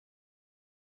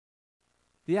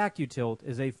The Accu-Tilt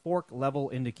is a fork level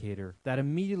indicator that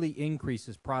immediately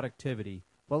increases productivity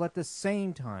while at the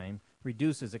same time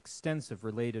reduces extensive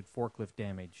related forklift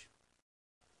damage.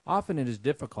 Often it is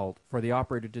difficult for the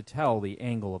operator to tell the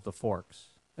angle of the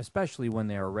forks, especially when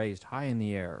they are raised high in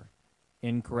the air.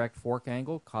 Incorrect fork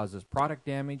angle causes product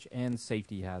damage and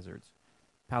safety hazards.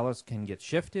 Pallets can get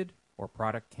shifted or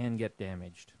product can get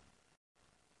damaged.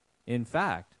 In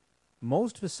fact,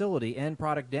 most facility and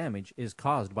product damage is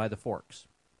caused by the forks.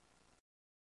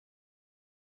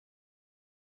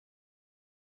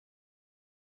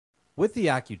 With the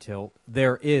Accu-Tilt,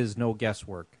 there is no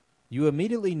guesswork. You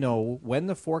immediately know when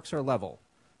the forks are level.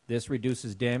 This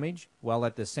reduces damage while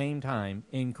at the same time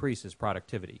increases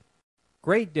productivity.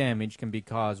 Great damage can be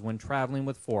caused when traveling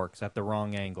with forks at the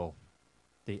wrong angle.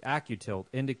 The Accu-Tilt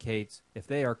indicates if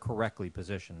they are correctly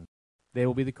positioned. They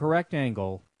will be the correct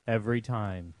angle every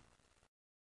time.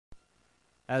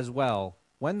 As well,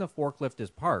 when the forklift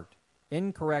is parked,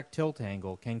 incorrect tilt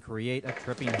angle can create a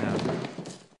tripping hazard.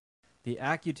 The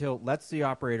Accu-Tilt lets the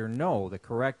operator know the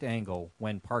correct angle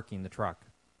when parking the truck.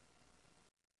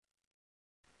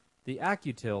 The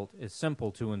Accu-Tilt is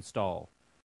simple to install.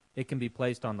 It can be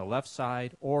placed on the left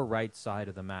side or right side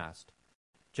of the mast.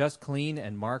 Just clean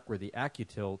and mark where the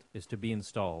Accu-Tilt is to be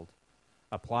installed.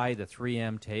 Apply the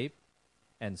 3M tape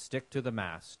and stick to the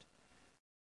mast.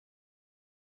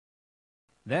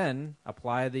 Then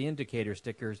apply the indicator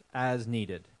stickers as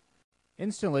needed.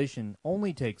 Installation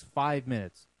only takes 5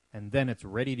 minutes and then it's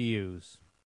ready to use.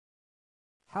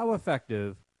 How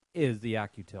effective is the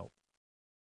Accu-Tilt?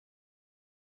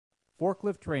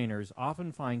 Forklift trainers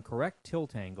often find correct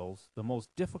tilt angles the most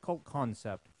difficult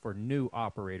concept for new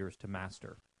operators to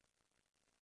master.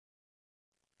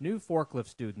 New forklift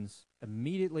students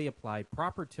immediately apply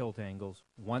proper tilt angles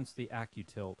once the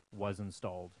Accu-Tilt was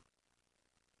installed.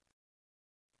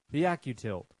 The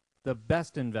Accu-Tilt, the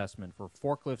best investment for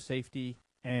forklift safety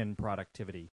and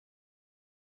productivity.